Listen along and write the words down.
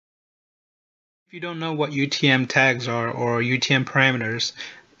If you don't know what UTM tags are or UTM parameters,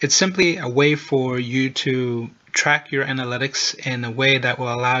 it's simply a way for you to track your analytics in a way that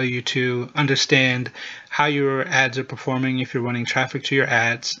will allow you to understand how your ads are performing if you're running traffic to your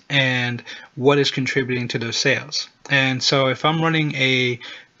ads and what is contributing to those sales. And so if I'm running a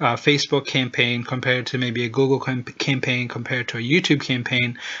Facebook campaign compared to maybe a Google campaign compared to a YouTube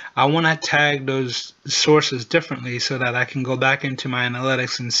campaign, I want to tag those sources differently so that I can go back into my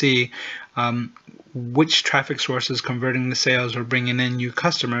analytics and see which traffic sources converting the sales or bringing in new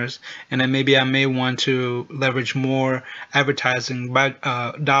customers, and then maybe I may want to leverage more advertising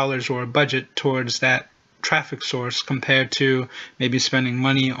dollars or budget towards that traffic source compared to maybe spending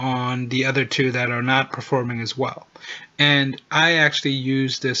money on the other two that are not performing as well. And I actually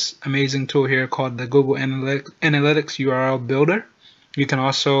use this amazing tool here called the Google Analytics URL Builder. You can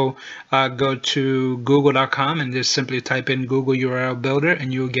also go to google.com and just simply type in Google URL Builder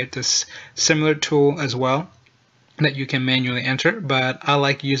and you'll get this similar tool as well that you can manually enter. But I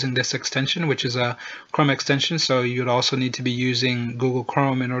like using this extension, which is a Chrome extension, so you'd also need to be using Google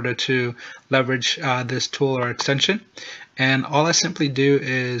Chrome in order to leverage this tool or extension. And all I simply do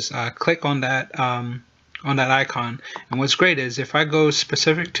is click on that icon, and what's great is if I go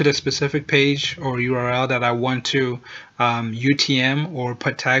specific to the specific page or URL that I want to UTM or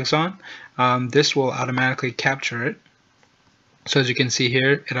put tags on, this will automatically capture it. So as you can see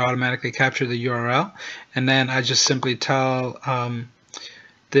here, it automatically captures the URL, and then I just simply tell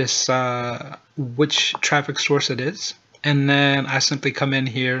this which traffic source it is, and then I simply come in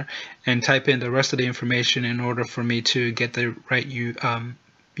here and type in the rest of the information in order for me to get the right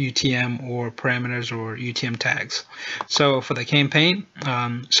UTM or parameters or UTM tags. So for the campaign,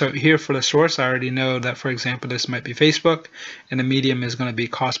 so here for the source, I already know that, for example, this might be Facebook, and the medium is going to be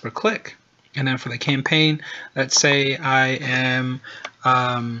cost per click. And then for the campaign, let's say I am,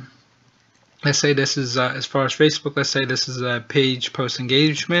 let's say this is, as far as Facebook, let's say this is a page post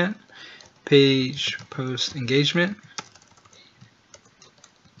engagement.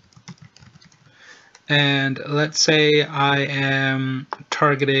 And let's say I am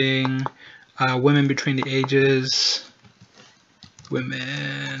targeting women between the ages,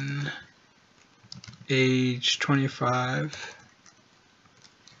 women age 25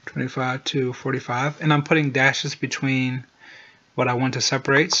 to 45, and I'm putting dashes between what I want to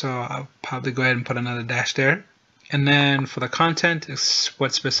separate, so I'll probably go ahead and put another dash there. And then for the content, is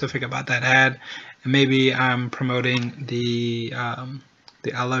what's specific about that ad, and maybe I'm promoting the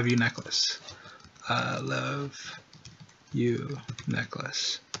I love you necklace. I love you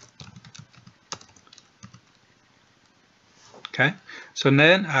necklace. Okay, so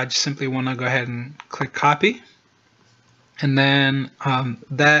then I just simply want to go ahead and click copy, and then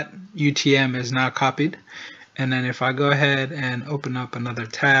that UTM is now copied. And then if I go ahead and open up another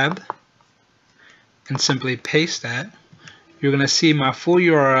tab and simply paste that, you're going to see my full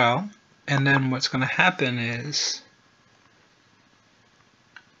URL, and then what's going to happen is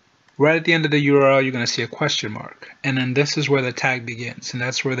right at the end of the URL, you're going to see a question mark, and then this is where the tag begins, and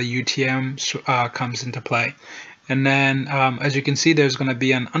that's where the UTM comes into play. And then as you can see, there's going to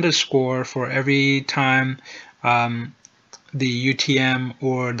be an underscore for every time the UTM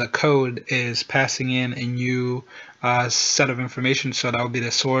or the code is passing in a new set of information. So that will be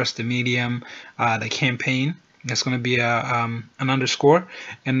the source, the medium, the campaign. It's going to be an underscore.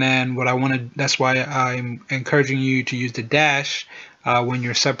 And then what I want to, that's why I'm encouraging you to use the dash when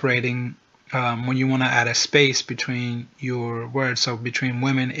you're separating, when you want to add a space between your words. So between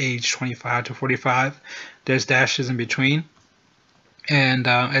women age 25 to 45, there's dashes in between. And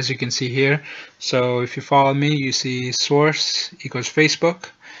as you can see here, so if you follow me, you see source equals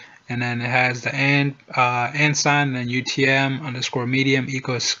Facebook, and then it has the and sign, and then UTM underscore medium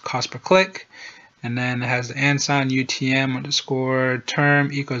equals cost per click, and then it has the and sign UTM underscore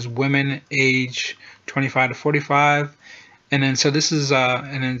term equals women age 25 to 45. And then so this is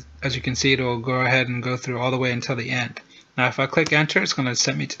and then as you can see, it'll go ahead and go through all the way until the end. Now if I click enter, it's going to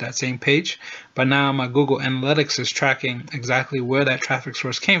send me to that same page, but now my Google Analytics is tracking exactly where that traffic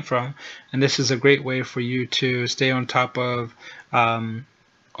source came from, and this is a great way for you to stay on top of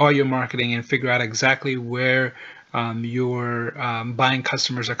all your marketing and figure out exactly where your buying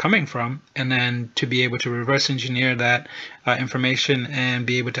customers are coming from, and then to be able to reverse engineer that information and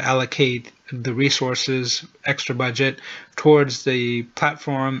be able to allocate the resources, extra budget, towards the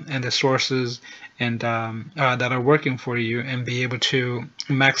platform and the sources and that are working for you, and be able to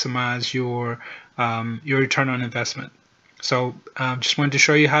maximize your return on investment. So just wanted to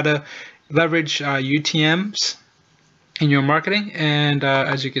show you how to leverage UTMs in your marketing. And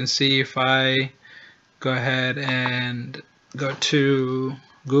as you can see, if I go ahead and go to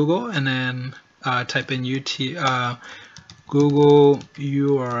Google and then type in Google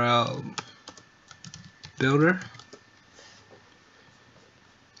URL Builder.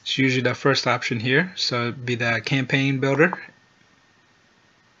 It's usually the first option here, so it'd be the campaign builder.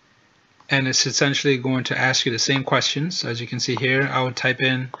 And it's essentially going to ask you the same questions. As you can see here, I would type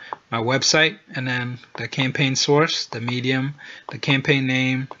in my website and then the campaign source, the medium, the campaign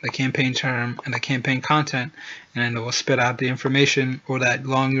name, the campaign term, and the campaign content, and then it will spit out the information or that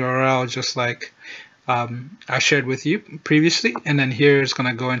long URL just like I shared with you previously. And then here is going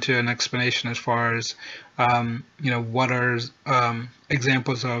to go into an explanation as far as what are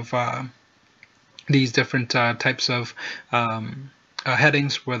examples of these different types of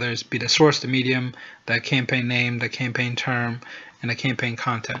headings, whether it's be the source, the medium, the campaign name, the campaign term, and the campaign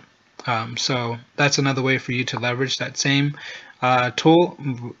content. So that's another way for you to leverage that same tool.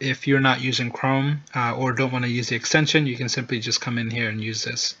 If you're not using Chrome or don't want to use the extension, you can simply just come in here and use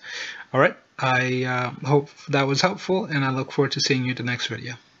this. All right, I hope that was helpful, and I look forward to seeing you in the next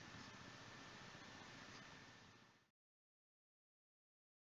video.